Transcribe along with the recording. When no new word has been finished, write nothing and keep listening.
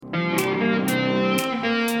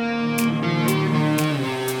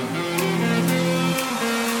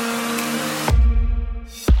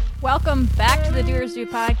welcome back to the Doers Do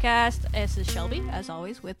podcast. This is Shelby, as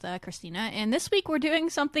always, with Christina. And this week we're doing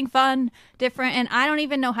something fun, different, and I don't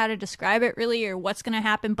even know how to describe it really or what's going to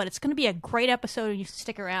happen, but it's going to be a great episode and you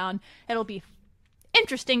stick around. It'll be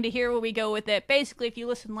interesting to hear where we go with it. Basically, if you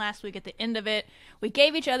listened last week at the end of it, we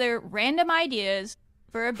gave each other random ideas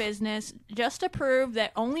for a business just to prove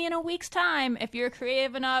that only in a week's time, if you're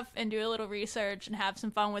creative enough and do a little research and have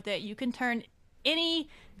some fun with it, you can turn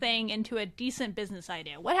anything into a decent business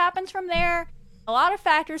idea. What happens from there? A lot of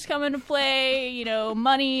factors come into play, you know,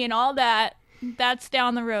 money and all that. That's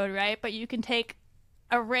down the road, right? But you can take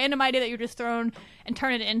a random idea that you're just thrown and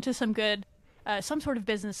turn it into some good, some sort of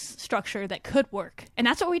business structure that could work. And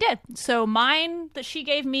that's what we did. So mine that she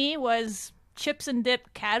gave me was chips and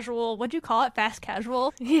dip casual. What'd you call it? Fast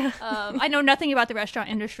casual? Yeah. I know nothing about the restaurant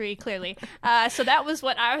industry, clearly. So that was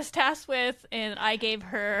what I was tasked with, and I gave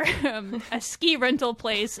her a ski rental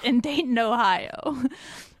place in Dayton, Ohio,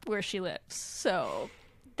 where she lives. So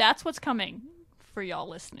that's what's coming for y'all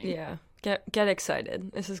listening. Yeah. Get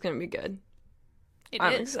excited. This is going to be good.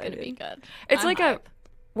 I'm excited. Going to be good. It's like hype.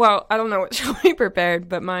 Well, I don't know what Shelby prepared,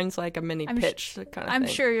 but mine's like a mini pitch kind of thing. I'm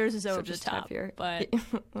sure yours is over the top, but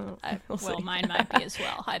mine might be as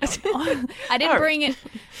well. I don't know. I didn't bring it.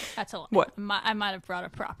 That's a lot. What? I might have brought a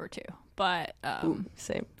proper too, but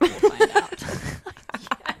same. We'll find out.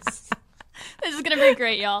 Yes. This is going to be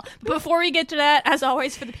great, y'all. Before we get to that, as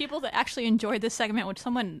always, for the people that actually enjoyed this segment, which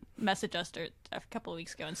someone messaged us a couple of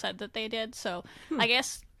weeks ago and said that they did, so I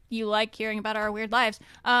guess you like hearing about our weird lives.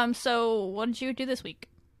 So what did you do this week?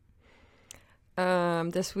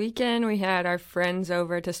 This weekend we had our friends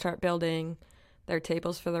over to start building their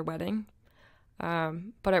tables for their wedding.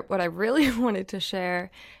 But what I really wanted to share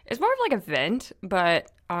is more of like a vent,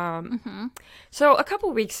 but so a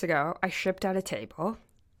couple weeks ago I shipped out a table.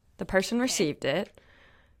 The person received it.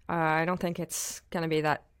 I don't think it's going to be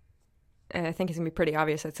that, I think it's going to be pretty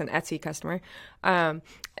obvious it's an Etsy customer. And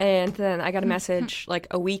then I got a message like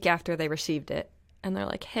a week after they received it, and they're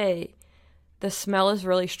like, hey, the smell is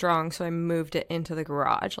really strong, so I moved it into the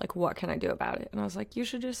garage. Like, what can I do about it? And I was like, you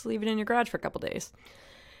should just leave it in your garage for a couple days.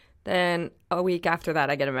 Then a week after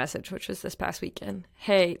that, I get a message, which was this past weekend.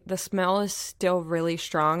 Hey, the smell is still really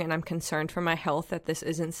strong, and I'm concerned for my health that this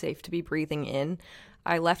isn't safe to be breathing in.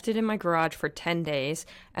 I left it in my garage for 10 days,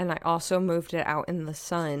 and I also moved it out in the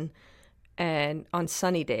sun and on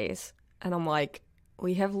sunny days. And I'm like,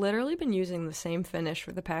 we have literally been using the same finish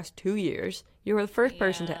for the past 2 years. You were the first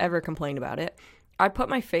person to ever complain about it. I put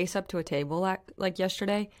my face up to a table like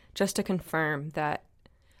yesterday just to confirm that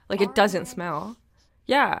like it doesn't smell.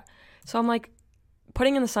 Yeah. So I'm like,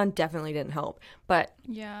 putting in the sun definitely didn't help. But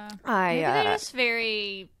yeah, maybe they're just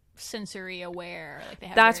very sensory aware. Like they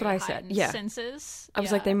have that's what I said. Yeah. Senses. I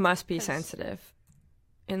was like, they must be sensitive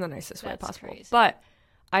in the nicest way possible. Crazy. But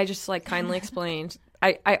I just like kindly explained.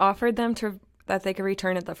 I offered them that they could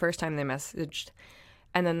return it the first time they messaged.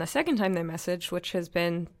 And then the second time they messaged, which has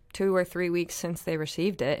been 2 or 3 weeks since they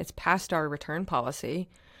received it, it's past our return policy.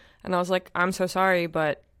 And I was like, I'm so sorry,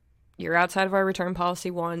 but you're outside of our return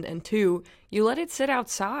policy, 1. And 2, you let it sit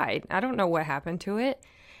outside. I don't know what happened to it.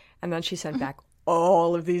 And then she sent back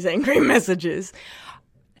all of these angry messages.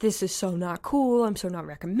 This is so not cool. I'm so not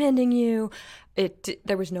recommending you.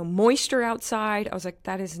 There was no moisture outside. I was like,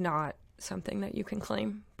 that is not something that you can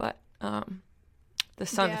claim. But the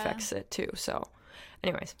sun affects it too. So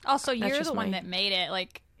anyways. Also, you're the one that made it.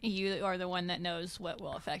 Like, you are the one that knows what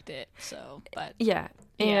will affect it. So, but yeah.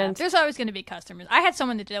 And there's always going to be customers. I had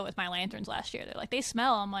someone that did it with my lanterns last year. They're like, they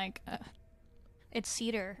smell. I'm like, it's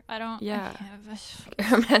cedar. I don't. Yeah.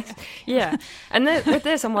 Yeah. And then with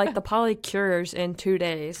this, I'm like, the poly cures in 2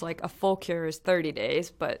 days. Like, a full cure is 30 days.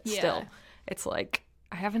 But still, it's like,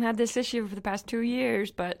 I haven't had this issue for the past 2 years,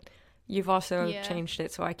 but you've also changed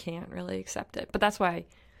it, so I can't really accept it. But that's why,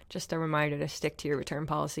 just a reminder to stick to your return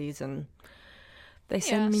policies. And they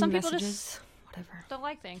send me some messages. People just whatever. Don't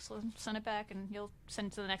like things, so send it back, and you'll send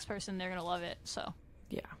it to the next person. They're gonna love it. So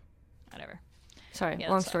yeah, whatever. Sorry,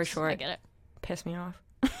 long story short. I get it. Pissed me off.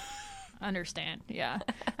 Understand? Yeah,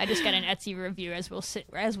 I just got an Etsy review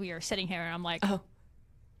as we are sitting here, and I'm like,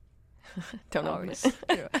 don't know.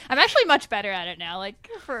 I'm actually much better at it now. Like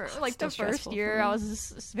for like the Still first year, I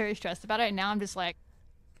was very stressed about it, and now I'm just like,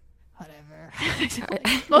 whatever.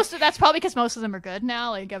 That's probably because most of them are good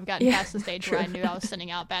now. Like I've gotten past the stage where I knew I was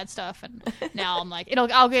sending out bad stuff, and now I'm like,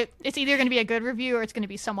 it's either going to be a good review or it's going to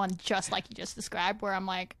be someone just like you just described, where I'm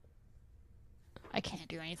like, I can't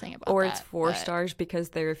do anything about that. Or it's 4 stars because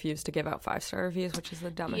they refuse to give out 5-star reviews, which is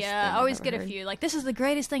the dumbest thing I always get heard. a few like, this is the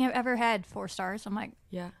greatest thing I've ever had, 4 stars. I'm like,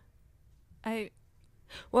 yeah.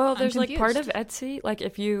 Well, there's like part of Etsy, like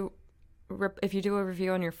if you if you do a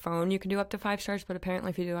review on your phone, you can do up to 5 stars, but apparently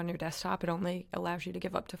if you do it on your desktop, it only allows you to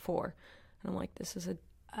give up to 4. And I'm like, this is a...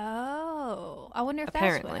 Oh, I wonder if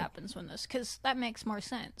that's what happens when this, because that makes more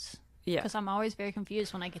sense. Yeah. Because I'm always very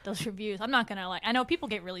confused when I get those reviews. I'm not going to, I know people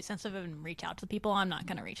get really sensitive and reach out to people. I'm not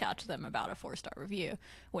going to reach out to them about a 4-star review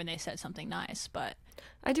when they said something nice, but...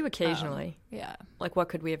 I do occasionally. Yeah. Like, what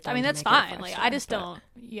could we have done? I mean, to that's make it a fine. 5-star, I just don't,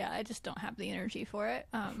 I just don't have the energy for it.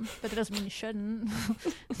 But it doesn't mean you shouldn't.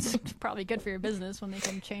 It's probably good for your business when they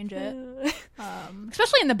can change it.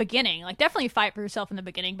 Especially in the beginning. Like, definitely fight for yourself in the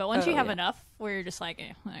beginning, but once you have enough where you're just like,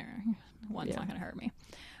 whatever, one's not going to hurt me.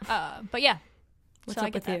 But yeah. What's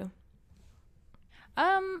up with you?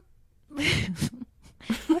 What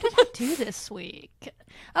did I do this week?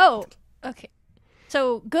 Oh, okay.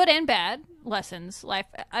 So good and bad lessons, life.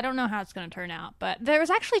 I don't know how it's going to turn out, but there was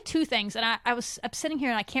actually 2 things, and I'm sitting here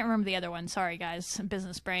and I can't remember the other one. Sorry, guys,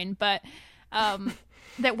 business brain, but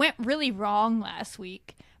that went really wrong last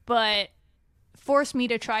week, but forced me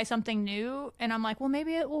to try something new, and I'm like, well,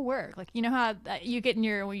 maybe it will work. Like, you know how you get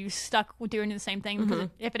in when you stuck with doing the same thing because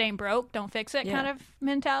if it ain't broke, don't fix it kind of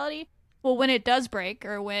mentality. Well, when it does break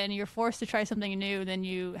or when you're forced to try something new, then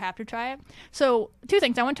you have to try it. So 2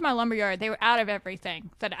 things. I went to my lumberyard. They were out of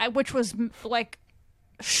everything, which was like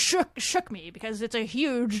shook me because it's a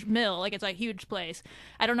huge mill. Like, it's a huge place.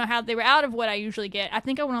 I don't know how they were out of what I usually get. I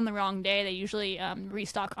think I went on the wrong day. They usually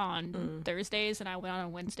restock on Thursdays, and I went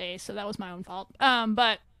on Wednesdays, so that was my own fault.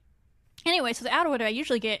 But anyway, so they're out of what I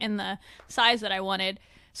usually get in the size that I wanted.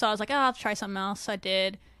 So I was like, oh, I'll try something else. So I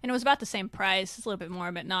did. And it was about the same price. It's a little bit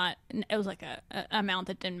more, but not... It was like a amount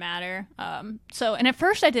that didn't matter. And at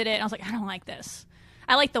first I did it, and I was like, I don't like this.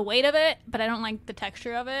 I like the weight of it, but I don't like the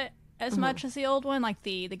texture of it as much as the old one, like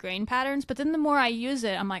the grain patterns. But then the more I use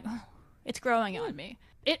it, I'm like, oh, it's growing on me.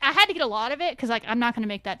 I had to get a lot of it, because like, I'm not going to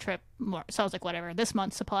make that trip more. So I was like, whatever, this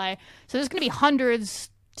month's supply. So there's going to be hundreds,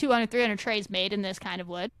 200, 300 trays made in this kind of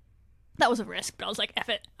wood. That was a risk, but I was like, F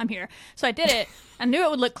it, I'm here. So I did it. I knew it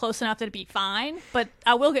would look close enough that it'd be fine, but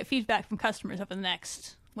I will get feedback from customers over the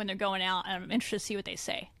next, when they're going out, and I'm interested to see what they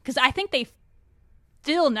say. Because I think they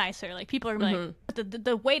feel nicer. Like, people are like,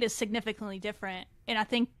 the weight is significantly different, and I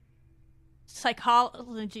think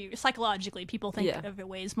psychologically, people think if it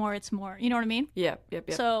weighs more, it's more, you know what I mean? Yep.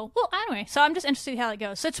 So, well, anyway, so I'm just interested how it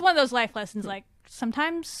goes. So it's one of those life lessons, like,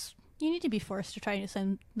 sometimes... you need to be forced to try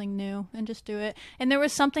something new and just do it. And there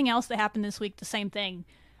was something else that happened this week, the same thing.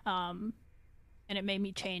 And it made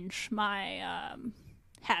me change my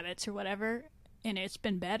habits or whatever. And it's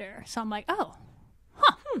been better. So I'm like, oh,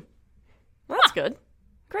 Well, that's good.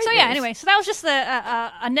 Great. So news. yeah, anyway, so that was just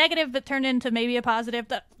a negative that turned into maybe a positive.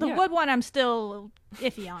 The wood one I'm still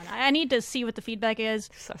iffy on. I need to see what the feedback is.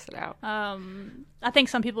 Suss it out. I think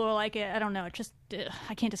some people will like it. I don't know. It just,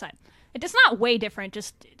 I can't decide. It's not way different,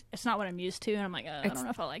 just it's not what I'm used to, and I'm like, I don't know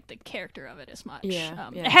if I like the character of it as much.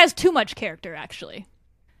 It has too much character, actually.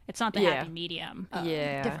 It's not the happy medium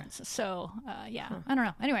difference. So, I don't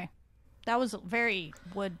know. Anyway, that was very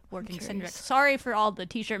woodworking centric. Sorry for all the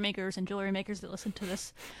t-shirt makers and jewelry makers that listen to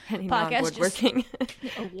this podcast. Woodworking.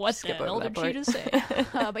 What the hell did she just say?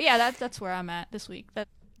 But yeah, that's where I'm at this week. That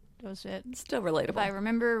was it. Still relatable. If I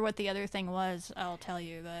remember what the other thing was, I'll tell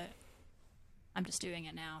you, but I'm just doing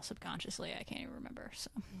it now subconsciously. I can't even remember. So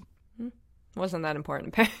wasn't that important,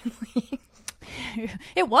 apparently.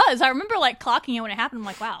 It was. I remember like clocking it when it happened. I'm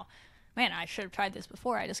like, wow, man, I should have tried this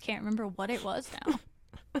before. I just can't remember what it was now.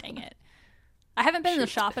 Dang it. I haven't been in the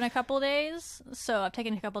shop in a couple of days, so I've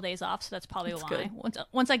taken a couple of days off, so that's probably why.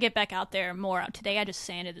 Once I get back out there more, today I just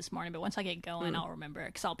sanded this morning, but once I get going, I'll remember it,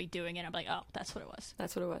 because I'll be doing it. I'm like, oh, that's what it was.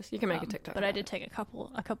 That's what it was. You can make a TikTok. But I did take a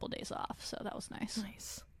couple days off, so that was nice.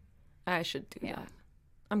 Nice. I should do that.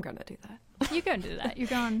 I'm gonna do that. You're going to do that.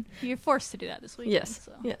 You're forced to do that this weekend. Yes.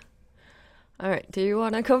 So. Yeah. All right. Do you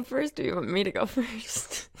want to go first? Do you want me to go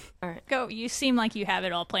first? All right. Go. You seem like you have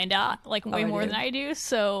it all planned out, like way more than I do.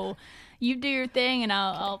 So you do your thing, and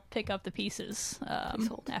I'll pick up the pieces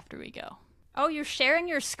after we go. Oh, you're sharing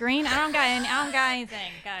your screen? I don't got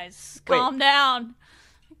anything, guys. Calm down.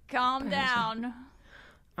 Calm down.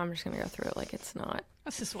 I'm just gonna go through it like it's not.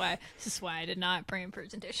 This is why I did not bring a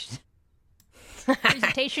presentation.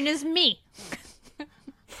 Presentation is me.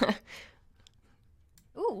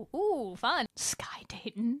 Ooh, fun. Sky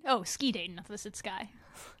dating. Oh, ski dating. I thought I said sky.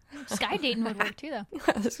 Sky dating would work too, though.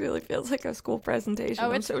 This really feels like a school presentation.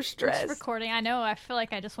 I'm so stressed. It's recording. I know. I feel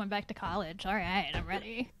like I just went back to college. All right, I'm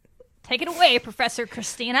ready. Take it away, Professor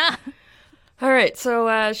Christina. All right,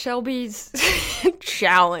 so Shelby's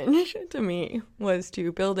challenge to me was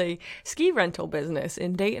to build a ski rental business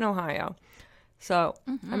in Dayton, Ohio. So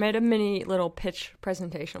I made a mini little pitch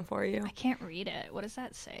presentation for you. I can't read it. What does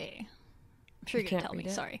that say? I'm sure You you're going can't to tell me.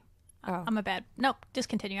 read it? Sorry. Oh. I'm a bad... Nope, just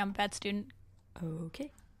continue. I'm a bad student.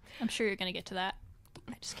 Okay. I'm sure you're going to get to that.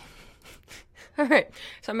 I just kidding. All right.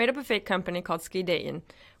 So I made up a fake company called Ski Dayton.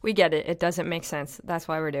 We get it. It doesn't make sense. That's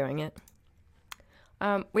why we're doing it.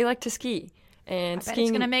 We like to ski. And I bet skiing...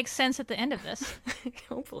 it's going to make sense at the end of this.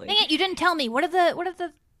 Hopefully. Dang it, you didn't tell me. What did the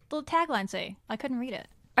little tagline say? I couldn't read it.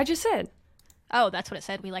 I just said. Oh, that's what it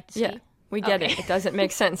said. We like to ski. Yeah. We get Okay. it. It doesn't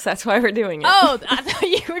make sense. That's why we're doing it. Oh, I thought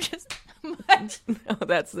you were just... No,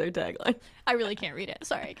 that's their tagline. I really can't read it.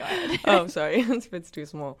 Sorry, go ahead. Oh, sorry. It's too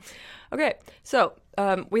small. Okay, so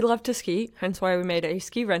we love to ski, hence why we made a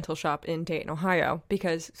ski rental shop in Dayton, Ohio,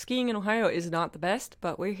 because skiing in Ohio is not the best,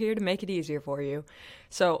 but we're here to make it easier for you.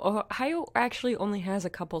 So Ohio actually only has a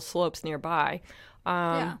couple slopes nearby,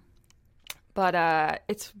 Yeah. but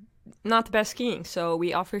it's not the best skiing, so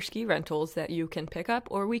we offer ski rentals that you can pick up,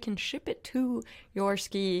 or we can ship it to your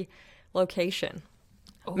ski location.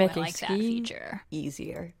 Oh, Making I like that skiing feature.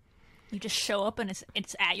 easier. You just show up and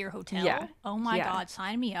it's at your hotel? Yeah. Oh my Yeah. God,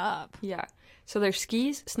 sign me up. Yeah. So there's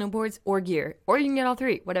skis, snowboards, or gear. Or you can get all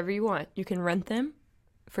three, whatever you want. You can rent them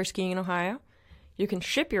for skiing in Ohio. You can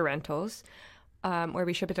ship your rentals, where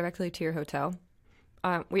we ship it directly to your hotel.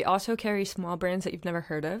 We also carry small brands that you've never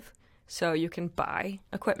heard of. So you can buy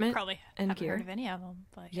equipment Probably and haven't gear. heard of any of them.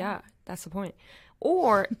 But Yeah, that's the point.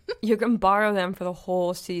 Or you can borrow them for the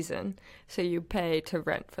whole season. So you pay to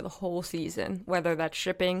rent for the whole season, whether that's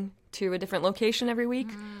shipping to a different location every week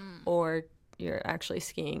or you're actually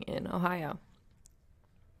skiing in Ohio.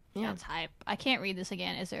 Yeah. That's hype. I can't read this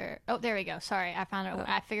again. Is there... Oh, there we go. Sorry, I found it.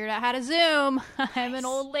 I figured out how to Zoom. I'm an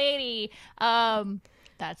old lady.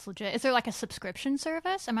 That's legit. Is there like a subscription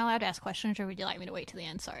service? Am I allowed to ask questions, or would you like me to wait till the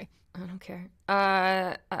end? Sorry. I don't care.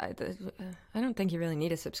 I don't think you really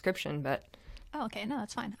need a subscription, but Oh, okay. No,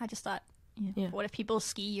 that's fine. I just thought, Yeah. what if people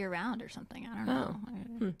ski year round or something? I don't know.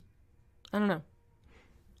 I don't know.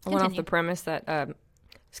 I went off Continue. the premise that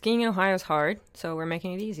skiing in Ohio is hard, so we're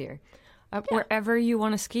making it easier. Wherever you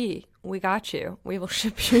want to ski, we got you. We will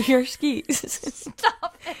ship you your skis.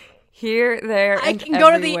 Stop it. Here, there, I and can go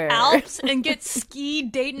to everywhere. the Alps and get ski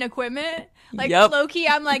Dayton equipment. Like, Yep. low-key,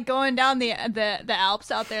 I'm like going down the Alps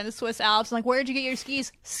out there in the Swiss Alps. I'm like, where'd you get your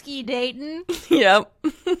skis? Ski Dayton. Yep.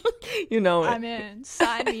 You know it. I'm in.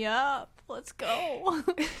 Sign me up. Let's go.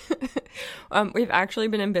 We've actually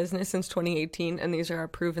been in business since 2018, and these are our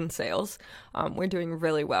proven sales. We're doing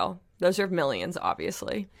really well. Those are millions,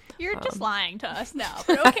 obviously. You're just lying to us now,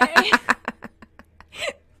 but okay.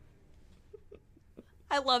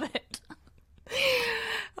 I love it.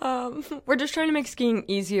 We're just trying to make skiing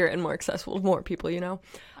easier and more accessible to more people, you know?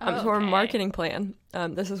 So our Okay. marketing plan,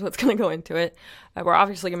 this is what's going to go into it. We're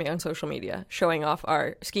obviously going to be on social media showing off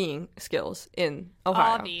our skiing skills in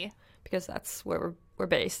Ohio. Obvi. Because that's where we're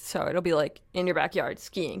based. So it'll be like in your backyard,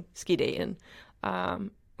 skiing, ski Dayton.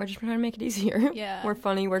 We're just trying to make it easier. Yeah. We're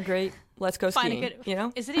funny, we're great. Let's go Find a skiing, good. you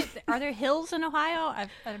know? Are there hills in Ohio?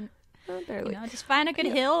 Barely. Just find a good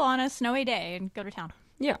hill on a snowy day and go to town.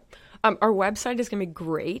 Yeah. Our website is going to be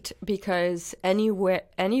great because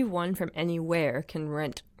anyone from anywhere can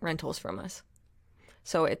rent rentals from us.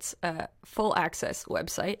 So it's a full access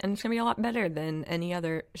website, and it's going to be a lot better than any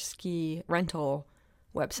other ski rental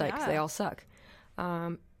website because they Yeah. all suck.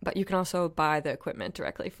 But you can also buy the equipment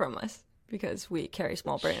directly from us because we carry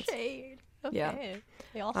small brands. Shade. Okay. Yeah.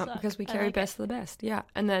 They all suck. Because we I carry like best of the best. Yeah.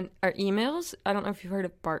 And then our emails, I don't know if you've heard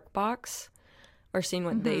of BarkBox or seen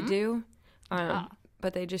what they do.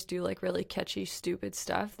 But they just do like really catchy, stupid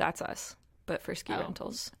stuff. That's us, but for ski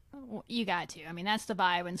rentals. Well, you got to. I mean, that's the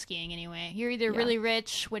vibe when skiing anyway. You're either really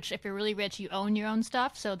rich, which if you're really rich, you own your own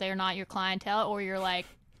stuff, so they're not your clientele, or you're like,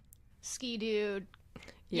 ski dude,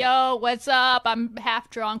 yo, what's up? I'm half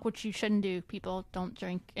drunk, which you shouldn't do. People don't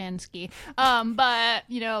drink and ski. But,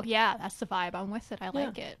 yeah, that's the vibe. I'm with it. I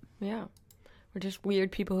like it. Yeah. We're just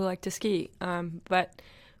weird people who like to ski. But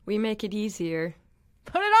we make it easier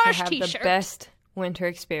Put it to on a have t-shirt. the best winter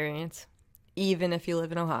experience, even if you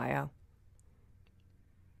live in Ohio.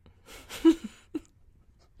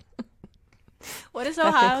 What is That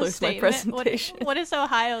Ohio's concludes my statement? presentation. What is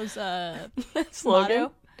Ohio's Slogan?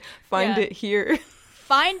 motto? Find Yeah. it here.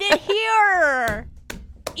 Find it here.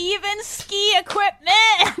 Even ski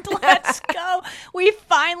equipment. Let's go. We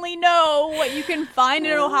finally know what you can find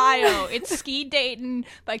in Ohio. It's Ski Dayton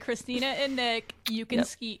by Christina and Nick. You can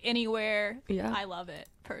ski anywhere. Yeah. I love it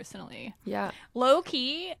personally. Yeah. Low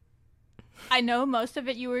key, I know most of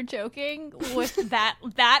it you were joking with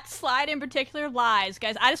that slide in particular. Lies,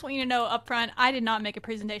 guys. I just want you to know up front, I did not make a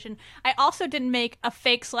presentation. I also didn't make a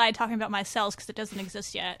fake slide talking about my cells because it doesn't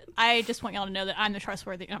exist yet. I just want y'all to know that I'm the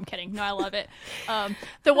trustworthy. I'm kidding. No, I love it.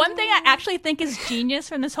 The one thing I actually think is genius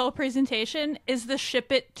from this whole presentation is the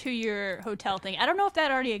ship it to your hotel thing. I don't know if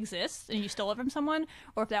that already exists and you stole it from someone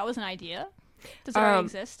or if that was an idea. Does it already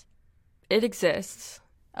exist? It exists.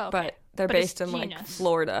 Oh, okay. But they're But based it's in like genius.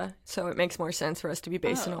 Florida, so it makes more sense for us to be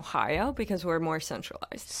based in Oh. Ohio because we're more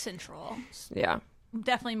centralized. Central. Yeah.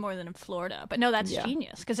 Definitely more than in Florida. But no, that's Yeah.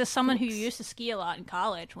 genius. Because as someone who used to ski a lot in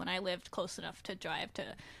college, when I lived close enough to drive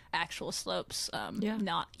to actual slopes, Yeah.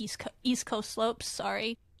 not East Coast slopes,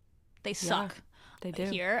 sorry. They suck They do.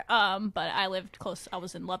 here. But I lived close. I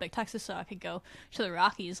was in Lubbock, Texas, so I could go to the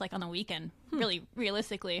Rockies like on the weekend, really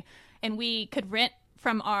realistically. And we could rent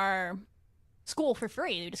from our school for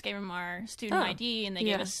free. We just gave them our student Oh, ID and they gave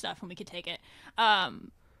yeah. us stuff and we could take it.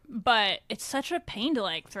 But it's such a pain to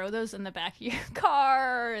like throw those in the back of your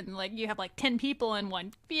car and like you have like 10 people in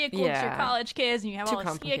one vehicle. It's your Yeah. college kids and you have Too all the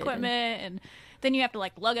ski complicated. equipment and then you have to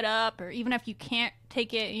like lug it up, or even if you can't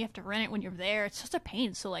take it, you have to rent it when you're there. It's just a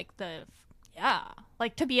pain. So like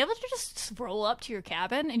like to be able to just roll up to your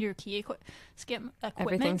cabin and your equipment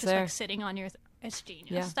Everything's just there. like sitting on your it's genius.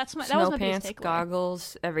 Yeah. That was Snow my pants, biggest takeaway.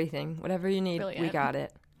 goggles, everything. Whatever you need, we Brilliant. got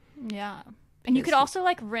it. Yeah. And you could It's- also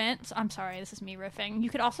like rent, I'm sorry, this is me riffing. You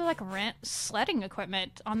could also like rent sledding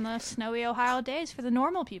equipment on the snowy Ohio days for the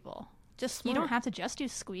normal people. Just you don't Smart. have to just do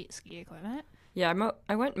ski equipment. Yeah,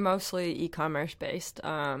 I went mostly e-commerce based,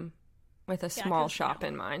 with a small just, shop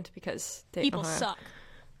in mind because People suck.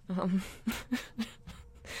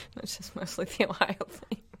 That's just mostly the Ohio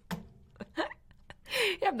thing.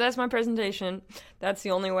 Yep, that's my presentation. That's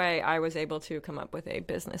the only way I was able to come up with a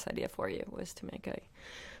business idea for you, was to make a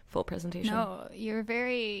full presentation. No, you're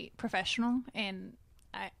very professional, and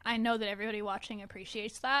I know that everybody watching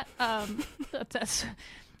appreciates that.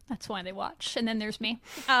 That's why they watch. And then there's me.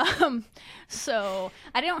 So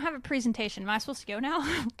I don't have a presentation. Am I supposed to go now?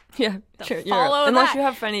 Yeah, sure. follow Unless that. you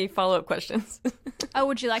have any follow-up questions. Oh,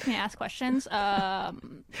 would you like me to ask questions? Are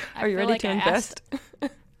you ready to invest?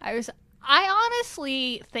 I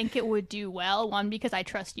honestly think it would do well. One, because I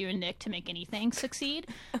trust you and Nick to make anything succeed.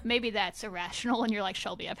 Maybe that's irrational, and you're like,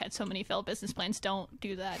 Shelby, I've had so many failed business plans. Don't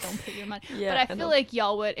do that. Don't put your money. Yeah, but I I feel know. like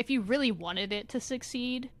y'all would, if you really wanted it to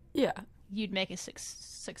succeed, Yeah. you'd make it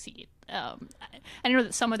succeed. I know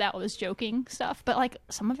that some of that was joking stuff, but like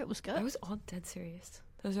some of it was That good. was all dead serious.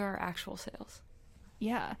 Those are our actual sales.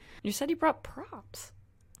 Yeah. You said you brought props.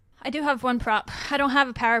 I do have one prop. I don't have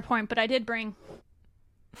a PowerPoint, but I did bring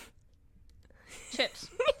chips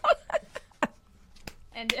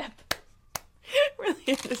and dip.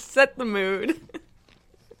 Really, to set the mood.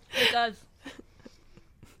 It does.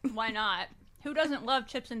 Why not? Who doesn't love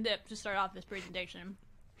chips and dip to start off this presentation?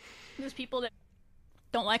 There's people that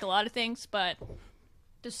don't like a lot of things, but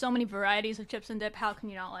there's so many varieties of chips and dip. How can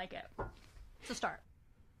you not like it? It's a start.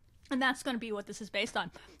 And that's going to be what this is based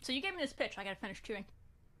on. So you gave me this pitch. I got to finish chewing.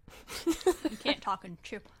 You can't talk and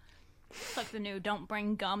chew. It's like the new don't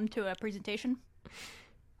bring gum to a presentation.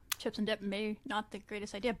 Chips and dip may not the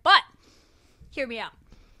greatest idea, but hear me out.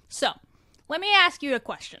 So, let me ask you a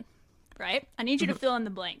question, right? I need you to fill in the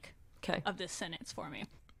blank Okay. of this sentence for me.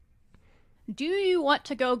 Do you want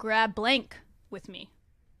to go grab blank with me?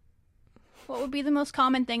 What would be the most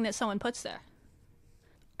common thing that someone puts there?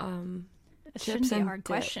 It shouldn't be a and hard dip.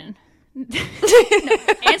 question. No,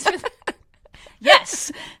 answer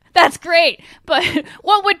yes, that's great. But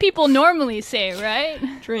what would people normally say,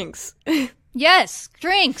 right? Drinks. Yes,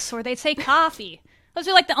 drinks, or they'd say coffee. Those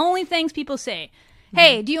are like the only things people say.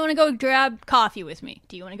 Hey, do you want to go grab coffee with me?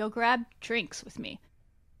 Do you want to go grab drinks with me?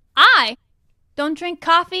 I don't drink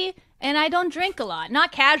coffee, and I don't drink a lot.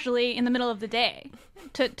 Not casually in the middle of the day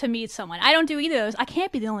to meet someone. I don't do either of those. I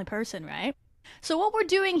can't be the only person, right? So what we're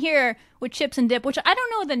doing here with chips and dip, which I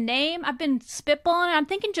don't know the name. I've been spitballing. I'm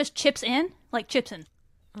thinking just chips in, like chips in.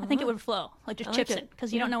 I think it would flow, like just I like chips it. in,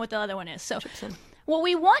 because you don't know what the other one is. So in. what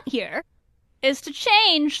we want here is to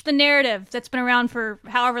change the narrative that's been around for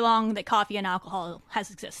however long that coffee and alcohol has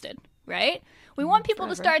existed, right? We want people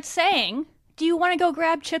to forever. start saying, do you want to go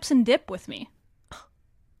grab chips and dip with me?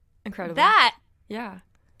 Incredible. That Yeah.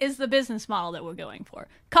 is the business model that we're going for.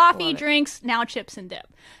 Coffee, Love it. drinks, now chips and dip.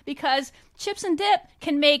 Because chips and dip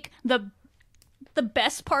can make the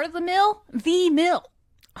best part of the meal the meal.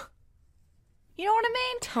 You know what I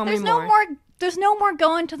mean? Tell me There's no more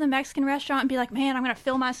going to the Mexican restaurant and be like, man, I'm going to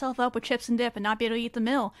fill myself up with chips and dip and not be able to eat the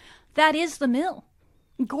meal. That is the meal.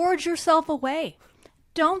 Gorge yourself away.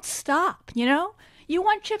 Don't stop, you know? You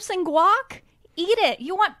want chips and guac? Eat it.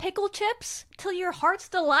 You want pickle chips till your heart's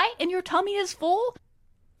delight and your tummy is full?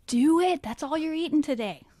 Do it. That's all you're eating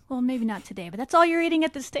today. Well, maybe not today, but that's all you're eating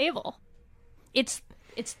at this table. It's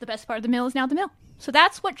the best part of the meal is now the meal. So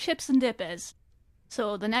that's what chips and dip is.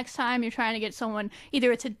 So the next time you're trying to get someone,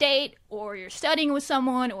 either it's a date or you're studying with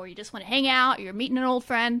someone or you just want to hang out, or you're meeting an old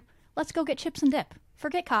friend, let's go get chips and dip.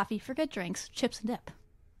 Forget coffee, forget drinks, chips and dip.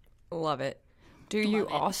 Love it. Do you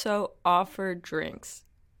also offer drinks?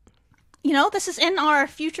 You know, this is in our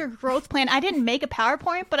future growth plan. I didn't make a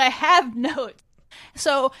PowerPoint, but I have notes.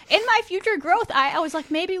 So in my future growth, I was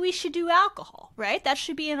like, maybe we should do alcohol, right? That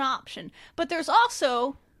should be an option. But there's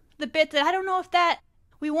also the bit that I don't know if that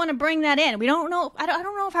we want to bring that in. We don't know. I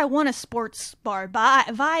don't know if I want a sports bar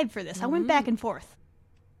vibe for this. I went back and forth.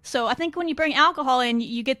 So I think when you bring alcohol in,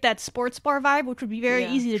 you get that sports bar vibe, which would be very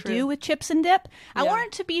easy to do with chips and dip. I want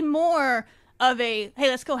it to be more of a, hey,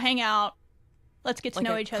 let's go hang out. Let's get to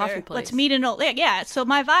know each other. Let's meet in a, yeah. So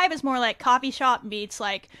my vibe is more like coffee shop meets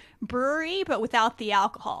like brewery, but without the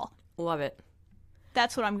alcohol. Love it.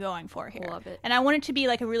 That's what I'm going for here. Love it. And I want it to be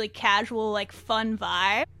like a really casual, like fun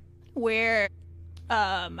vibe where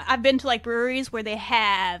I've been to like breweries where they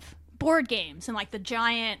have board games and like the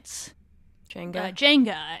giant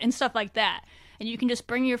Jenga and stuff like that. And you can just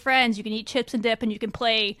bring your friends, you can eat chips and dip, and you can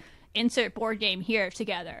play insert board game here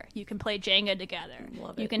together. You can play Jenga together.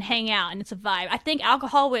 Love it. You can hang out, and it's a vibe. I think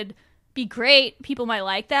alcohol would be great. People might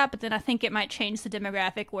like that, but then I think it might change the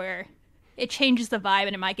demographic where it changes the vibe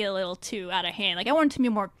and it might get a little too out of hand. Like I want it to be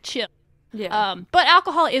more chill. Yeah. But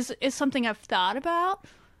alcohol is something I've thought about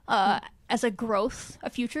as a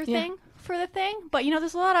future thing for the thing. But you know,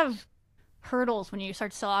 there's a lot of hurdles when you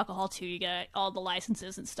start to sell alcohol too. You get all the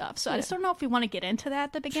licenses and stuff. So I just don't know if we want to get into that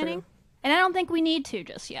at the beginning. True. And I don't think we need to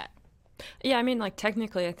just yet. Yeah, I mean, like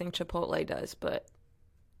technically, I think Chipotle does, but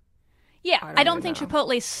yeah, I don't think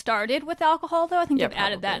Chipotle started with alcohol though. I think they've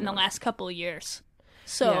added that in the not. last couple of years.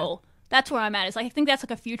 So that's where I'm at. Is like I think that's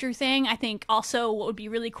like a future thing. I think also what would be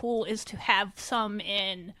really cool is to have some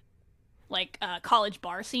in like college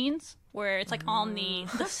bar scenes where it's like on the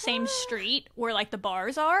same street where like the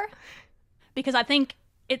bars are, because I think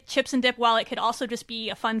it chips and dip, while it could also just be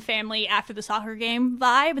a fun family after the soccer game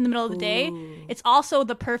vibe in the middle of the day, it's also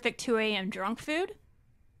the perfect 2 a.m. drunk food.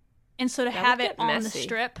 And so to have it on the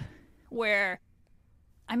strip where,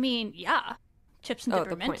 I mean, yeah, chips and dip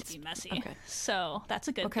are meant to be messy. Okay. So that's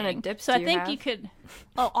a good thing. What kind of dips so do I think you could,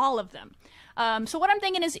 all of them. So what I'm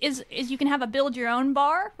thinking is you can have a build your own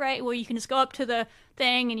bar, right? Where you can just go up to the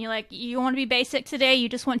thing and you're like, you want to be basic today? You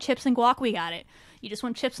just want chips and guac? We got it. You just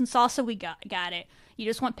want chips and salsa? We got it. You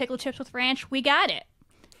just want pickle chips with ranch? We got it.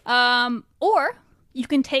 Or you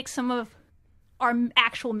can take some of our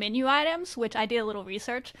actual menu items, which I did a little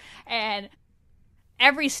research, and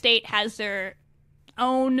every state has their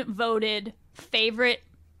own voted favorite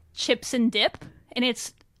chips and dip, and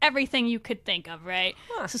it's everything you could think of, right?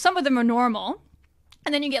 So some of them are normal,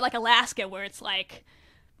 and then you get like Alaska where it's like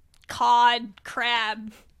cod,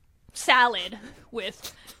 crab, salad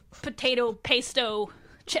with potato pesto,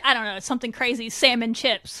 I don't know, something crazy, salmon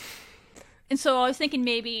chips. And so I was thinking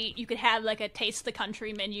maybe you could have like a taste the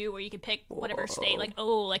country menu where you could pick whatever state,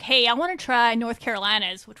 like, hey, I want to try North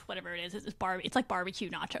Carolina's, which whatever it is, it's like barbecue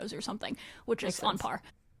nachos or something, which is on par.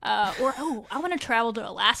 I want to travel to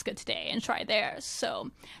Alaska today and try theirs.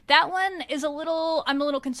 So that one is I'm a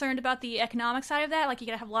little concerned about the economic side of that. Like you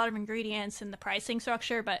gotta have a lot of ingredients and the pricing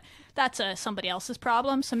structure, but that's somebody else's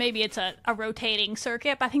problem. So maybe it's a rotating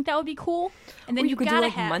circuit, but I think that would be cool. And then you could gotta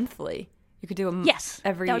do like monthly. You could do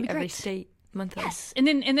every state monthly. Yes. And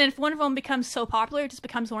then if one of them becomes so popular, it just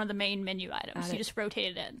becomes one of the main menu items. You just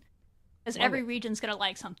rotate it in. Because every region's gonna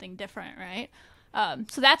like something different, right?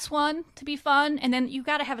 So that's one to be fun, and then you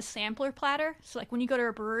got to have a sampler platter. So like when you go to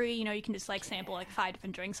a brewery, you know, you can just like sample like 5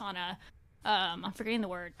 different drinks on a, I'm forgetting the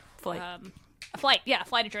word, flight. A flight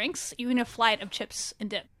of drinks. Even a flight of chips and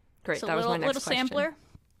dip. Great, so that was my next question. Sampler.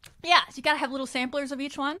 Yeah, so you got to have little samplers of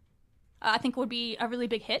each one. I think would be a really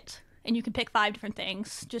big hit, and you can pick 5 different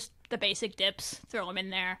things, just the basic dips, throw them in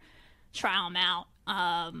there, try them out.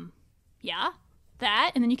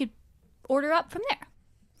 That, and then you could order up from there.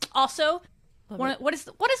 Also. What is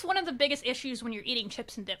one of the biggest issues when you're eating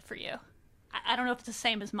chips and dip for you? I don't know if it's the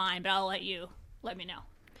same as mine, but I'll let me know.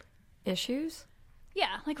 Issues?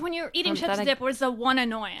 Yeah, like when you're eating chips and dip, what is the one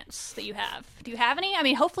annoyance that you have? Do you have any? I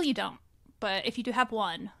mean, hopefully you don't. But if you do have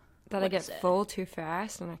one, that I get full too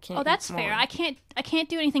fast and I can't. Oh, that's fair. I can't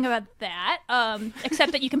do anything about that.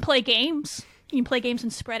 Except that you can play games. You can play games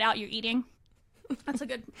and spread out your eating. That's a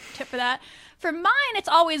good tip for that. For mine, it's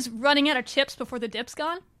always running out of chips before the dip's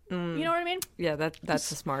gone. You know what I mean? Yeah,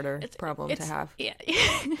 that's a smarter problem to have. Yeah.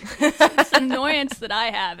 It's an annoyance that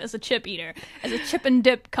I have as a chip eater, as a chip and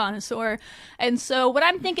dip connoisseur. And so what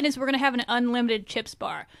I'm thinking is we're going to have an unlimited chips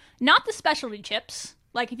bar. Not the specialty chips.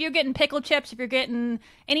 Like, if you're getting pickle chips, if you're getting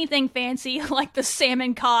anything fancy, like the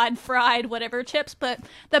salmon, cod, fried, whatever chips, but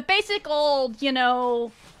the basic old,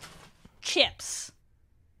 chips.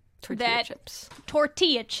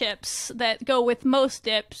 Tortilla chips that go with most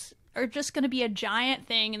dips are just going to be a giant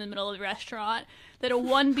thing in the middle of the restaurant.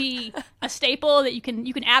 That'll be a staple that you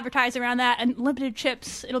can advertise around that, and limited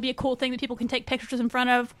chips. It'll be a cool thing that people can take pictures in front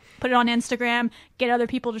of, put it on Instagram, get other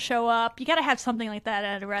people to show up. You got to have something like that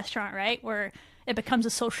at a restaurant, right? Where it becomes a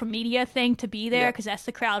social media thing to be there because that's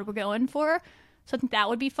the crowd we're going for. So I think that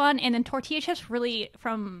would be fun. And then tortilla chips really,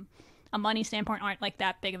 from a money standpoint, aren't like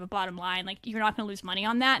that big of a bottom line. Like, you're not going to lose money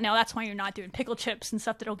on that. Now, that's why you're not doing pickle chips and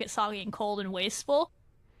stuff that'll get soggy and cold and wasteful.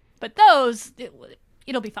 But those,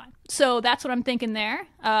 it'll be fine. So that's what I'm thinking there.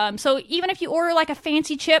 So even if you order like a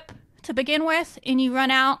fancy chip to begin with and you run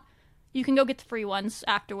out, you can go get the free ones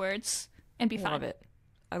afterwards and be fine.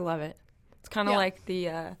 I love it. It's kind of like the,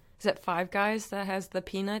 is it Five Guys that has the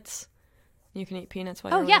peanuts? You can eat peanuts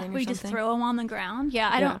while you're waiting or something? We just throw them on the ground.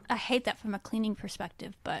 Yeah, I hate that from a cleaning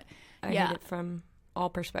perspective, but I hate it from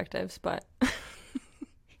all perspectives, but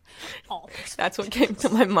all perspectives. That's what came to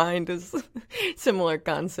my mind, is similar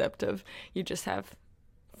concept of you just have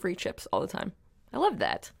free chips all the time. I love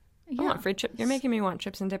that. I want free chips. You're making me want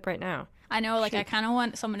chips and dip right now. I know, like, I kind of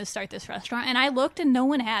want someone to start this restaurant, and I looked and no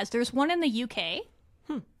one has. There's one in the UK.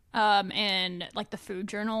 And like the Food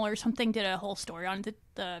Journal or something did a whole story on it.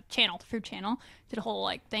 The Food Channel did a whole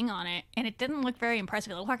like thing on it, and it didn't look very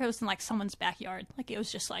impressive. It looked like it was in like someone's backyard. Like, it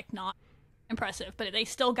was just like not impressive, but they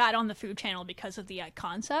still got on the Food Channel because of the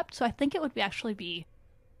concept. So I think it would actually be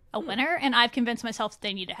a winner, and I've convinced myself that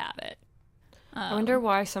they need to have it. I wonder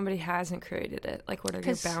why somebody hasn't created it. Like, what are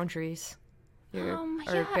your boundaries? Or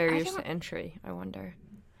barriers to entry, I wonder.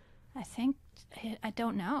 I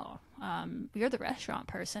don't know. You're the restaurant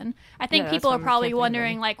person. I think people are probably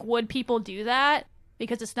wondering, like, would people do that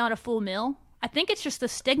because it's not a full meal? I think it's just the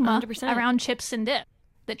stigma 100%. Around chips and dip.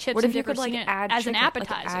 That chips and dip are seen as an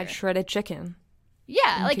appetizer. Like, add shredded chicken.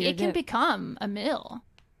 Yeah, like, it can become a meal.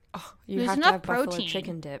 Oh, There's have enough to have protein. Buffalo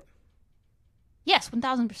chicken dip. Yes,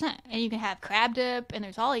 1,000%. And you can have crab dip, and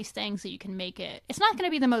there's all these things that you can make it. It's not going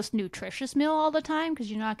to be the most nutritious meal all the time because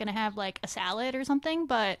you're not going to have, like, a salad or something,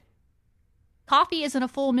 but coffee isn't a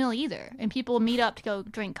full meal either, and people meet up to go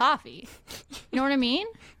drink coffee. You know what I mean?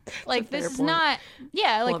 Like, this is not,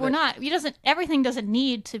 everything doesn't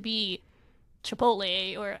need to be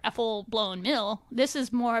Chipotle or a full-blown meal. This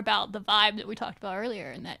is more about the vibe that we talked about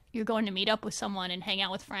earlier, and that you're going to meet up with someone and hang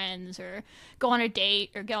out with friends or go on a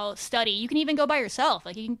date or go study. You can even go by yourself.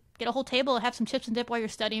 Like, you can get a whole table and have some chips and dip while you're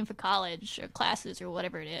studying for college or classes or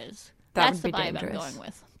whatever it is. That's the vibe I'm going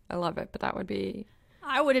with. I love it, but that would be...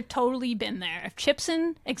 I would have totally been there. If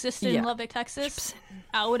Chipson existed in Lubbock, Texas,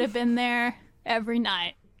 I would have been there every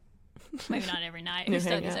night. Maybe not every night. Who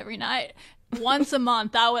studies every night? Once a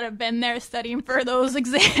month, I would have been there studying for those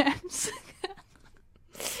exams.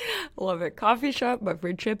 Love it. Coffee shop, but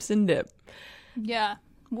for chips and dip. Yeah.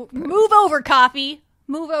 Move over, coffee.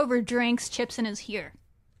 Move over, drinks. Chipson is here.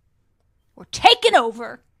 We're taking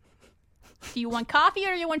over. Do you want coffee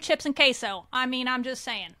or do you want chips and queso? I mean, I'm just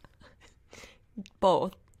saying.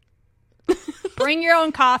 Both. Bring your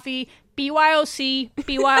own coffee. BYOC,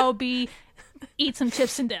 BYOB. Eat some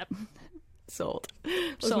chips and dip. Sold.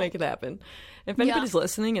 Let's make it happen. If anybody's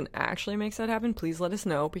listening and actually makes that happen, please let us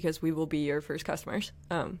know, because we will be your first customers.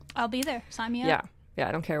 I'll be there. Sign me up. Yeah.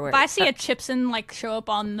 I don't care where. If I see a Chipson like show up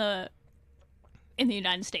in the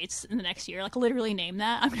United States in the next year, like literally name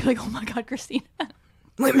that, I'm gonna be like, oh my god, Christina.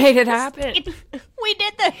 We made it happen. We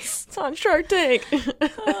did this. It's on Shark Tank.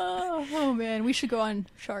 Oh man, we should go on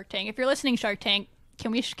Shark Tank. If you're listening, Shark Tank,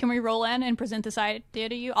 can we roll in and present this idea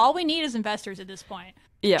to you? All we need is investors at this point.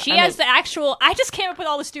 Yeah, she has the actual. I just came up with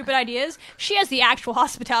all the stupid ideas. She has the actual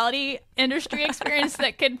hospitality industry experience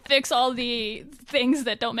that could fix all the things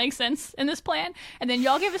that don't make sense in this plan. And then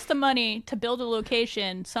y'all give us the money to build a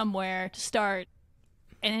location somewhere to start,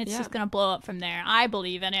 and it's just gonna blow up from there. I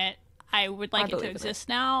believe in it. I would like it to exist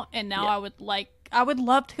now, and now I would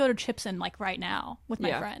love to go to Chipson like right now with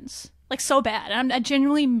my friends, like so bad. And I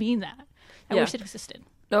genuinely mean that. I wish it existed.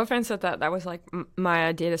 No offense that was like my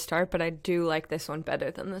idea to start, but I do like this one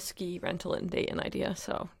better than the ski rental in Dayton idea.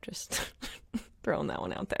 So just throwing that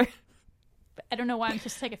one out there. I don't know why I'm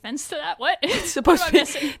supposed to take offense to that. What? It's supposed to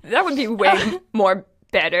be, that would be way more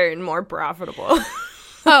better and more profitable.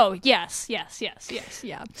 Oh, yes. Yeah.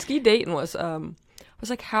 Ski Dayton was was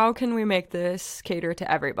like, how can we make this cater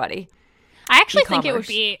to everybody? I actually think it would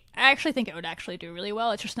E-commerce. I actually think it would actually do really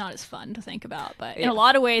well. It's just not as fun to think about. But in a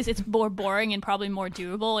lot of ways, it's more boring and probably more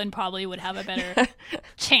doable and probably would have a better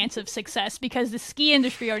chance of success because the ski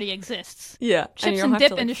industry already exists. Yeah. Chips and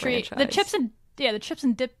dip industry. The chips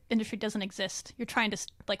and dip industry doesn't exist. We're trying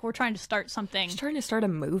to start something. Just trying to start a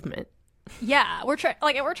movement. Yeah, we're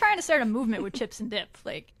trying to start a movement with chips and dip.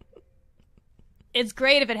 Like, it's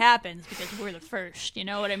great if it happens because we're the first. You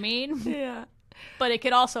know what I mean? Yeah. But it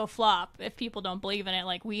could also flop if people don't believe in it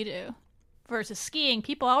like we do. Versus skiing,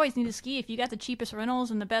 people always need to ski. If you got the cheapest rentals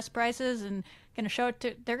and the best prices and gonna show it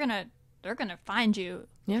to, they're gonna find you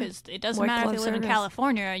because it doesn't White matter if glove they live in service.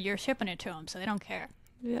 California. You're shipping it to them, so they don't care.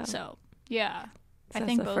 Yeah. So yeah, I That's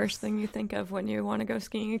think the first thing you think of when you want to go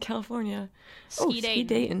skiing in California. Ski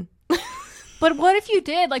Dayton. But what if you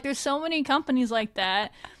did? Like, there's so many companies like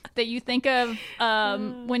that you think of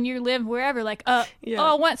when you live wherever. Like, I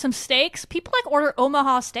want some steaks. People like order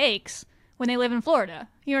Omaha steaks when they live in Florida.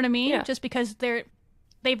 You know what I mean? Yeah. Just because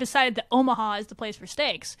they've decided that Omaha is the place for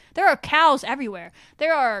steaks. There are cows everywhere.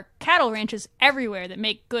 There are cattle ranches everywhere that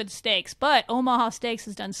make good steaks. But Omaha Steaks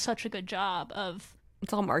has done such a good job of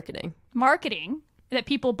It's all marketing. that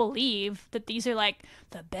people believe that these are like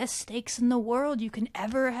the best steaks in the world you can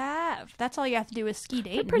ever have. That's all you have to do is ski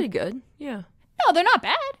Dayton. They're pretty good. Yeah. No, they're not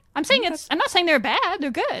bad. I'm not saying they're bad. They're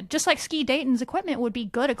good. Just like ski Dayton's equipment would be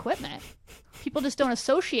good equipment. People just don't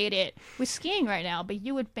associate it with skiing right now, but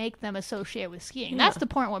you would make them associate with skiing. That's the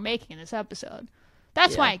point we're making in this episode.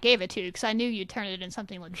 That's why I gave it to you, because I knew you'd turn it into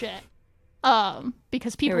something legit.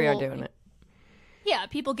 Because people Here we are doing it. Yeah,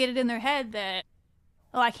 people get it in their head that,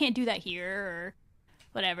 oh, I can't do that here, or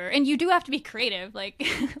whatever. And you do have to be creative. Like,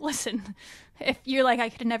 listen, if you're like, I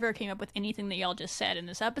could never came up with anything that y'all just said in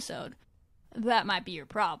this episode, that might be your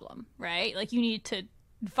problem, right? Like, you need to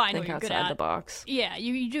find Think what you're good outside at. the box. Yeah,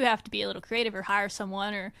 you do have to be a little creative or hire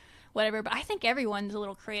someone or whatever. But I think everyone's a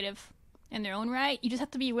little creative in their own right. You just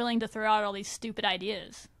have to be willing to throw out all these stupid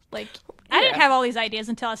ideas. Like, I didn't have all these ideas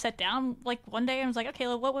until I sat down, like, one day and was like, okay,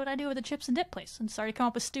 well, what would I do with a chips and dip place? And started to come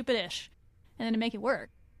up with stupid-ish. And then to make it work.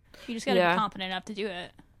 You just got to be confident enough to do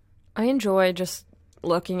it. I enjoy just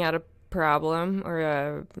looking at a problem or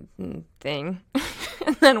a thing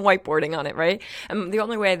and then whiteboarding on it, right? And the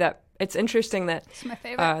only way that it's interesting that It's my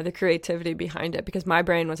favorite. the creativity behind it, because my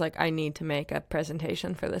brain was like, I need to make a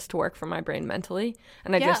presentation for this to work for my brain mentally.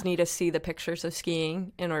 And I just need to see the pictures of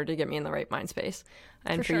skiing in order to get me in the right mind space.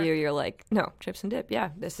 And for you, you're like, no, chips and dip. Yeah,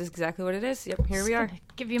 this is exactly what it is. Yep, here we are.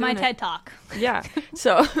 Give you my TED Talk. Yeah.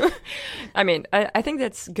 So, I mean, I think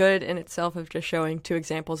that's good in itself of just showing two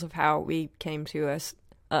examples of how we came to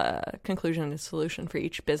a conclusion and a solution for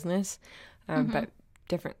each business, but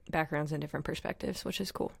different backgrounds and different perspectives, which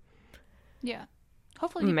is cool. Yeah.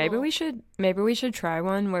 Hopefully Maybe we should try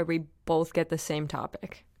one where we both get the same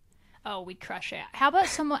topic. Oh, we'd crush it. How about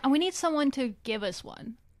someone? We need someone to give us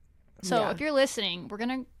one. So if you're listening, we're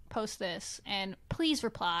going to post this and please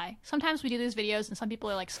reply. Sometimes we do these videos and some people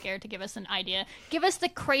are like scared to give us an idea. Give us the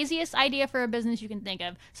craziest idea for a business you can think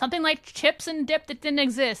of. Something like chips and dip that didn't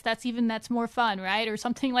exist. That's more fun, right? Or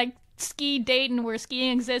something like ski Dayton where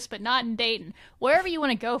skiing exists but not in Dayton. Wherever you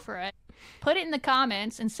want to go for it. Put it in the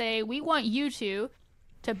comments and say, we want you to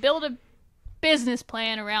build a business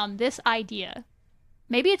plan around this idea.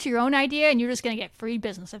 Maybe it's your own idea and you're just going to get free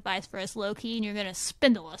business advice for us low-key and you're going to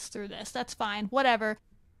spindle us through this. That's fine. Whatever.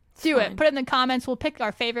 Do it. Put it in the comments. We'll pick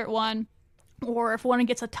our favorite one. Or if one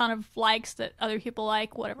gets a ton of likes that other people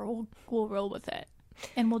like, whatever, we'll roll with it.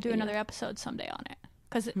 And we'll do another episode someday on it.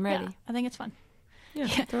 Because I'm ready. I think it's fun. Yeah,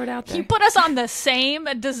 throw it out there. You put us on the same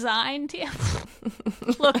design team.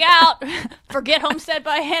 Look out. Forget Homestead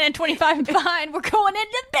by Hand and 25 and Behind. We're going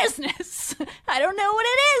into business. I don't know what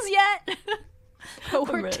it is yet.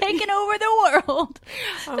 But we're taking over the world.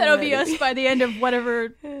 That'll be us by the end of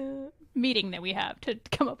whatever meeting that we have to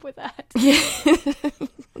come up with that.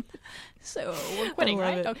 So we're quitting,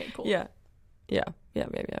 right? It. Okay, cool. Yeah.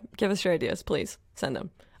 Give us your ideas, please. Send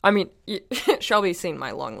them. I mean, Shelby's seen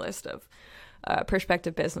my long list of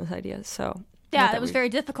prospective business ideas, so yeah, it was very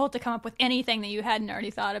difficult to come up with anything that you hadn't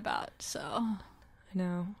already thought about. So I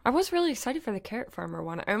know. I was really excited for the carrot farmer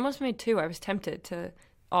one. I almost made two. I was tempted to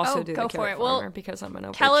also do the carrot farmer because I'm an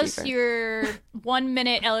overachiever. Tell us your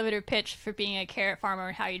 1-minute elevator pitch for being a carrot farmer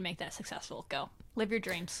and how you'd make that successful. Go. Live your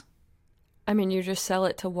dreams. I mean, you just sell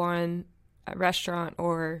it to one restaurant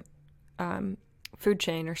or food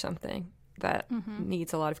chain or something that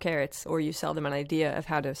needs a lot of carrots, or you sell them an idea of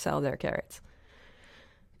how to sell their carrots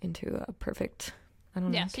into a perfect, so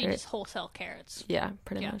you just wholesale carrots. Yeah,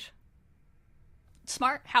 pretty much.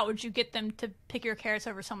 Smart. How would you get them to pick your carrots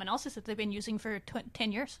over someone else's that they've been using for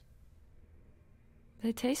 10 years?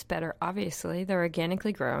 They taste better, obviously. They're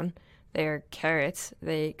organically grown. They're carrots.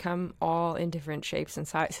 They come all in different shapes and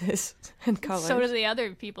sizes and colors. So do the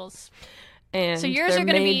other people's. And so yours they're are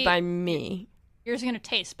going to made be by me. Yours are going to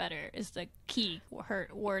taste better is the key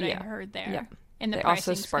word I heard there. Yeah. And the They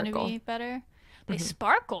also pricing's going to sparkle. be better. They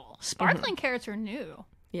sparkle. Sparkling carrots are new.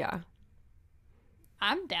 Yeah.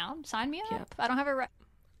 I'm down. Sign me up. Yeah. I don't have a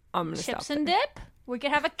I'm going to chips stop and there. dip. We could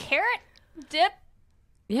have a carrot dip.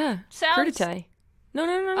 Yeah. Sounds- Crudité. No.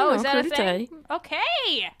 Oh, is that a crudité. thing?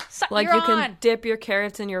 Okay. So, Like you're you can on. dip your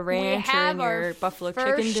carrots in your ranch or have in our your buffalo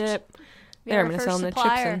first- chicken dip. We There, have I'm our going to sell first them the chips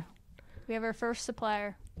supplier. in. We have our first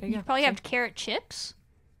supplier. There you You go. probably See? have carrot chips.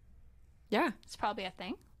 Yeah. It's probably a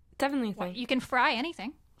thing. Definitely a thing. You can fry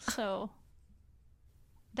anything. So,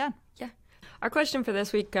 done. Our question for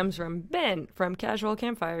this week comes from Ben from Casual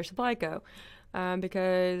Campfire Supply Co.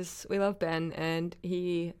 Because we love Ben, and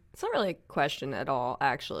it's not really a question at all,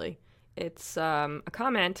 actually. It's a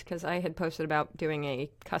comment, because I had posted about doing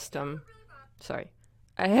a custom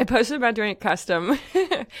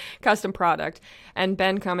custom product, and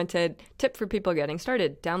Ben commented, tip for people getting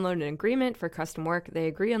started, download an agreement for custom work. They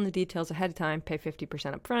agree on the details ahead of time, pay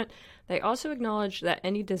 50% up front. They also acknowledge that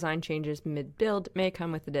any design changes mid-build may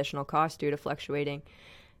come with additional costs due to fluctuating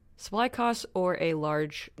supply costs or a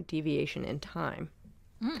large deviation in time,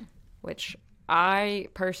 which I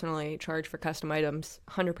personally charge for custom items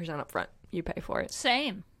 100% up front. You pay for it.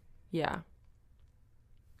 Same. Yeah.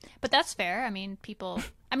 But that's fair. I mean,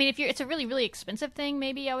 if it's a really, really expensive thing,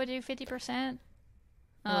 maybe I would do 50%.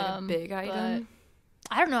 Like a big item.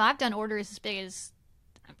 I don't know. I've done orders as big as,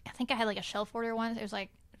 I think I had like a shelf order once. It was like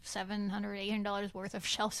 $700, $800 worth of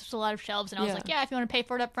shelves. It was a lot of shelves. And I was like, yeah, if you want to pay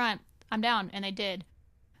for it up front, I'm down. And they did.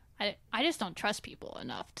 I just don't trust people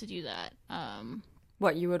enough to do that.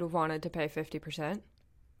 What, you would have wanted to pay 50%?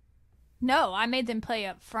 No, I made them pay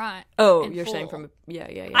up front. Oh, in you're saying full. from yeah.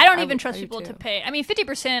 I don't even trust do people too. to pay. I mean,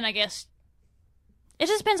 50%, I guess. It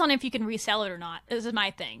just depends on if you can resell it or not. This is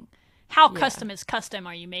my thing. How custom is custom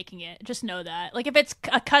are you making it? Just know that. Like, if it's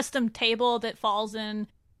a custom table that falls in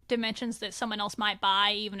dimensions that someone else might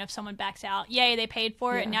buy, even if someone backs out, yay, they paid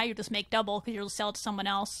for it, and now you just make double because you'll sell it to someone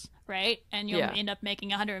else, right? And you'll end up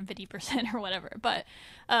making 150% or whatever. But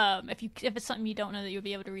if it's something you don't know that you'll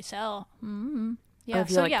be able to resell, yeah. Or if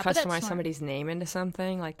you so, like but that's customize smart. somebody's name into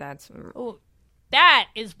something, like that's Oh, that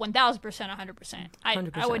is 1,000%, 100%. I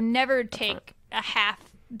 100% would never take a half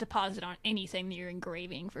deposit on anything that you're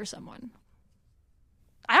engraving for someone.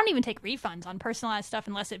 I don't even take refunds on personalized stuff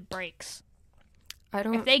unless it breaks. I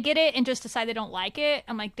don't. If they get it and just decide they don't like it,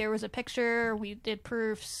 I'm like, there was a picture, we did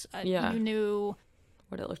proofs, you knew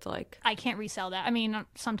what it looked like. I can't resell that. I mean,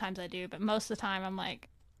 sometimes I do, but most of the time I'm like,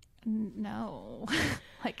 no.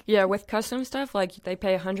 Like, Yeah, with custom stuff, like they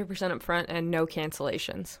pay 100% up front and no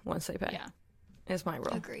cancellations once they pay. yeah, Is my rule.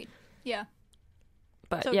 agreed. Yeah.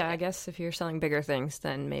 But So, yeah, yeah. I guess if you're selling bigger things,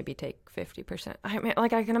 then maybe take 50%. I mean,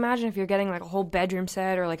 like I can imagine if you're getting like a whole bedroom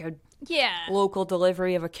set or like a Yeah. local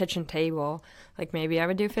delivery of a kitchen table, like maybe I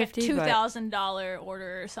would do 50. But $2,000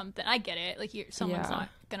 order or something. I get it. Like someone's Yeah. not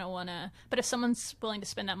gonna wanna. But if someone's willing to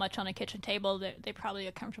spend that much on a kitchen table, they probably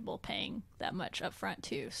are comfortable paying that much up front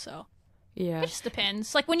too. So yeah, it just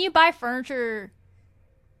depends. Like when you buy furniture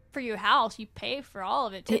for your house, you pay for all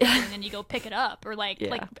of it typically, and then you go pick it up. Or like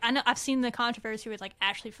I know I've seen the controversy with like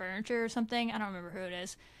Ashley Furniture or something. I don't remember who it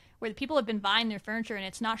is, where the people have been buying their furniture and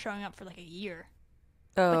it's not showing up for like a year.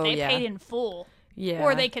 oh But they yeah, paid in full. yeah,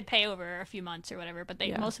 Or they could pay over a few months or whatever, but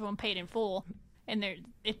Yeah. most of them paid in full, and they're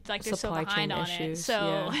so Supply behind chain on it. issues,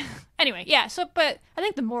 So yeah. anyway, yeah. So, but I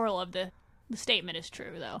think the moral of the statement is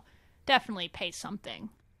true, though. Definitely pay something.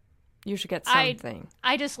 you should get I- something.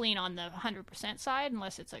 I just lean on the 100% side,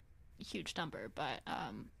 unless it's a huge number. But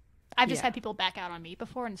I've just Yeah. had people back out on me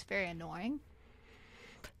before, and it's very annoying.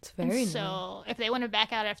 It's very nice. So if they want to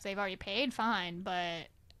back out after they've already paid, fine. But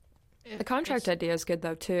The contract it's- idea is good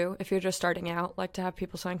though too. If you're just starting out, like to have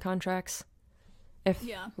people sign contracts. If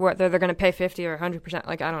Yeah. whether they're going to pay 50 or 100%,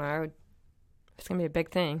 like I don't know, if it's going to be a big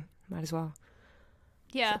thing. Might as well.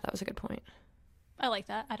 Yeah, So that was a good point. I like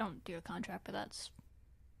that. I don't do a contract, but that's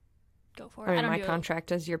go for it. I mean, don't my do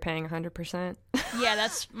contract is you're paying 100%. Yeah,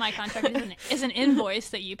 that's my contract is an invoice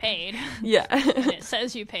that you paid. Yeah. And it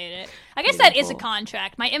says you paid it. I guess Paid that in is a full.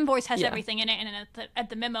 contract. My invoice has Yeah. everything in it, and then at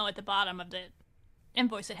the memo at the bottom of the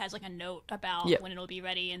invoice, it has like a note about Yeah. when it'll be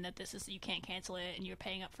ready, and that you can't cancel it, and you're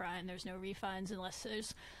paying up front, and there's no refunds unless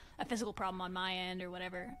there's a physical problem on my end or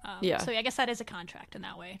whatever. Yeah. So I guess that is a contract in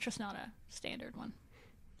that way. It's just not a standard one.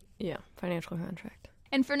 Yeah, financial contract.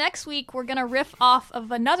 And for next week, we're going to riff off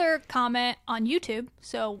of another comment on YouTube.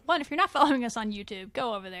 So, one, if you're not following us on YouTube,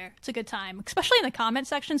 go over there. It's a good time. Especially in the comment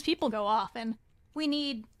sections, people go off. And we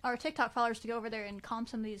need our TikTok followers to go over there and calm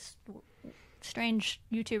some of these strange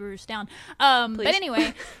YouTubers down. But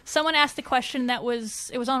anyway, someone asked a question it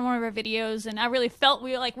was on one of our videos, and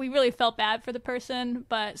we really felt bad for the person.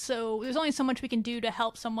 But so there's only so much we can do to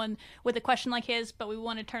help someone with a question like his, but we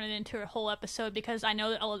want to turn it into a whole episode because I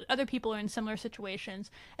know that other people are in similar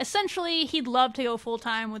situations. Essentially, he'd love to go full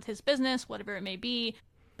time with his business, whatever it may be,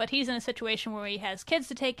 but he's in a situation where he has kids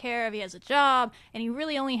to take care of, he has a job, and he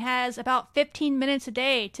really only has about 15 minutes a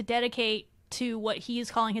day to dedicate to what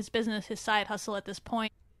he's calling his business, his side hustle at this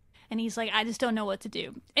point. And he's like, I just don't know what to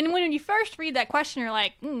do. And when you first read that question, you're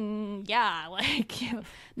like, yeah, like,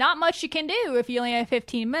 not much you can do if you only have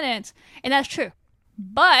 15 minutes. And that's true.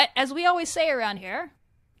 But as we always say around here,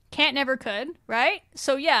 can't never could, right?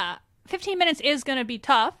 So yeah, 15 minutes is going to be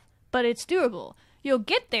tough, but it's doable. You'll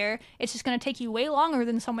get there. It's just going to take you way longer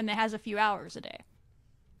than someone that has a few hours a day.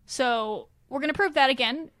 So we're going to prove that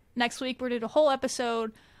again. Next week, we're going to do a whole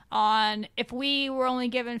episode on if we were only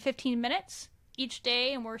given 15 minutes each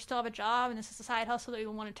day and we still have a job and this is a side hustle that we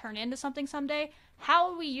want to turn into something someday, how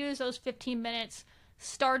would we use those 15 minutes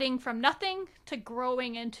starting from nothing to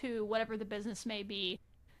growing into whatever the business may be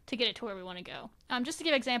to get it to where we want to go? Just to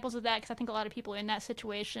give examples of that, because I think a lot of people are in that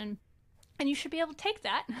situation, and you should be able to take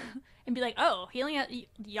that and be like, oh,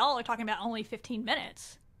 y'all are talking about only 15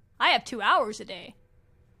 minutes. I have 2 hours a day.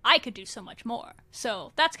 I could do so much more.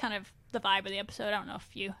 So that's kind of the vibe of the episode. I don't know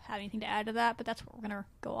if you have anything to add to that, but that's what we're going to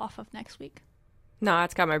go off of next week. No,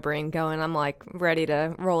 it's got my brain going. I'm like ready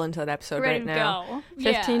to roll into that episode ready right now. Go.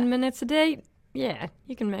 15 minutes a day? Yeah,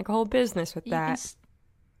 you can make a whole business with that.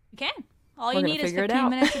 You can. All you need is 15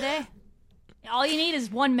 minutes a day. All you need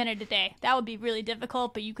is 1 minute a day. That would be really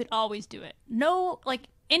difficult, but you could always do it.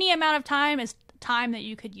 Any amount of time is time that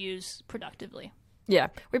you could use productively. Yeah,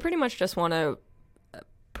 we pretty much just want to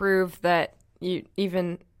prove that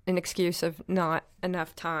even an excuse of not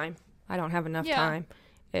enough time, I don't have enough time,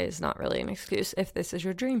 is not really an excuse if this is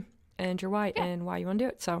your dream and your why and why you want to do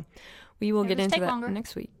it. So we will get into that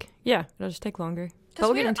next week. Yeah, it'll just take longer. But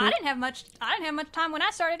we'll get into it. I didn't have much time when I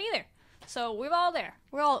started either. So we're all there.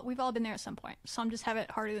 We've all been there at some point. Some just have it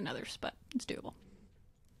harder than others, but it's doable.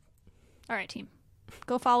 All right, team.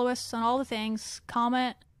 Go follow us on all the things.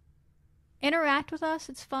 Comment. Interact with us.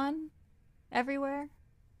 It's fun. Everywhere.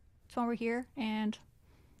 It's when we're here, and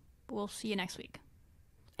we'll see you next week.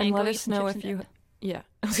 And let us know if you... Yeah,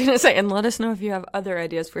 I was going to say, and let us know if you have other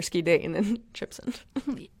ideas for ski dating in Chipson.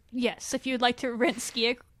 Yes, if you'd like to rent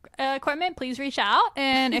ski equipment, please reach out.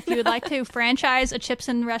 And if you would like to franchise a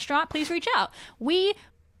Chipson restaurant, please reach out. We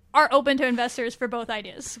are open to investors for both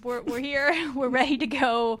ideas. We're here. We're ready to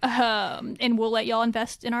go. And we'll let y'all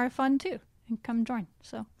invest in our fund, too, and come join.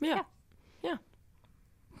 So, yeah.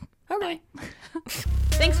 Okay.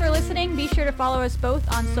 Thanks for listening. Be sure to follow us both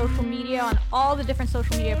on social media, on all the different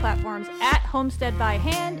social media platforms, at Homestead by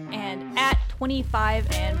Hand and at 25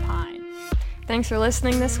 and Pine. Thanks for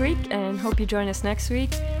listening this week, and hope you join us next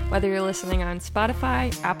week, whether you're listening on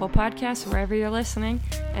Spotify, Apple Podcasts, wherever you're listening.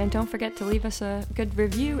 And don't forget to leave us a good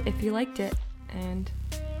review if you liked it. And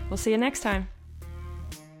we'll see you next time.